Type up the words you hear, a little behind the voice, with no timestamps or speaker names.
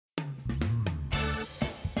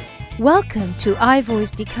Welcome to Ivoice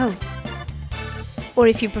Decode, or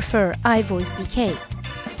if you prefer Ivoice DK,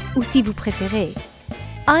 ou si vous préférez,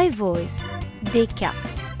 Ivoice DK.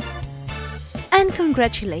 And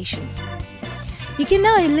congratulations! You can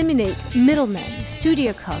now eliminate middlemen,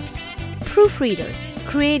 studio costs, proofreaders,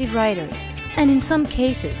 creative writers, and in some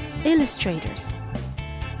cases, illustrators.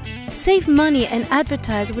 Save money and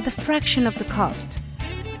advertise with a fraction of the cost.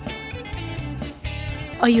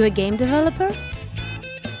 Are you a game developer?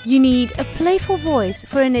 You need a playful voice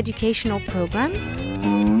for an educational program?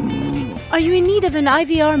 Are you in need of an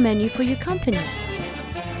IVR menu for your company?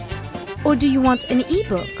 Or do you want an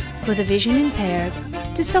ebook for the vision impaired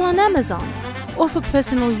to sell on Amazon or for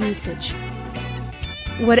personal usage?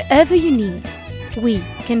 Whatever you need, we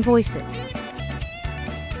can voice it.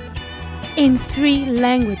 In 3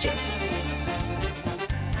 languages.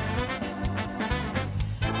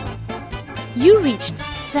 You reached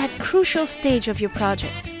that crucial stage of your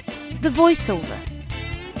project, the voiceover.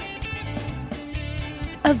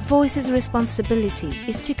 A voice's responsibility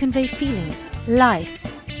is to convey feelings, life,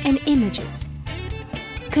 and images,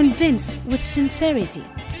 convince with sincerity,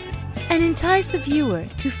 and entice the viewer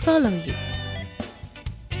to follow you.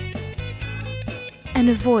 And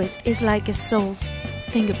a voice is like a soul's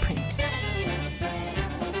fingerprint.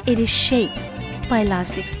 It is shaped by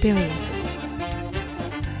life's experiences.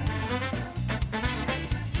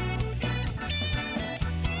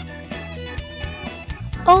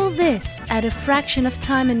 All this at a fraction of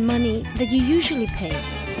time and money that you usually pay,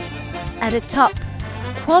 at a top,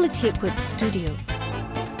 quality-equipped studio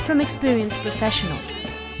from experienced professionals.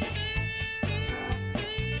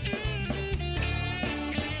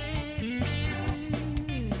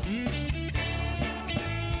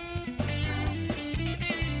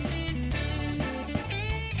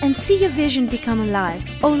 And see your vision become alive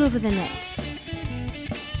all over the net.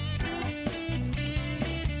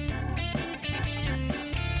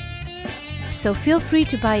 So feel free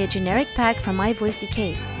to buy a generic pack from Ivoice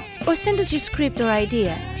Decode or send us your script or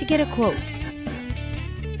idea to get a quote.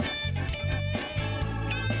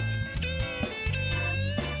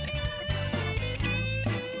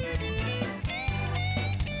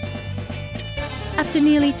 After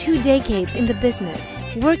nearly 2 decades in the business,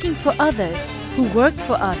 working for others who worked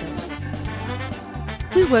for others,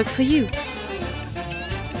 we work for you.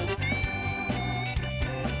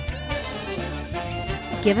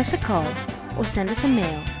 Give us a call or send us a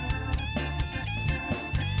mail.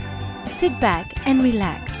 Sit back and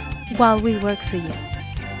relax while we work for you.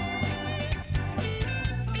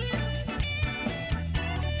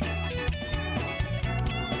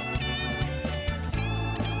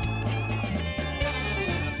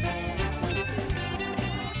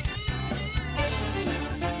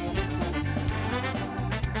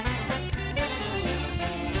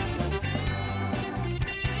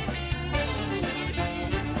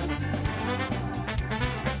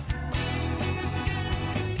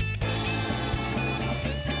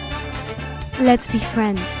 Let's be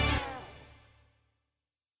friends.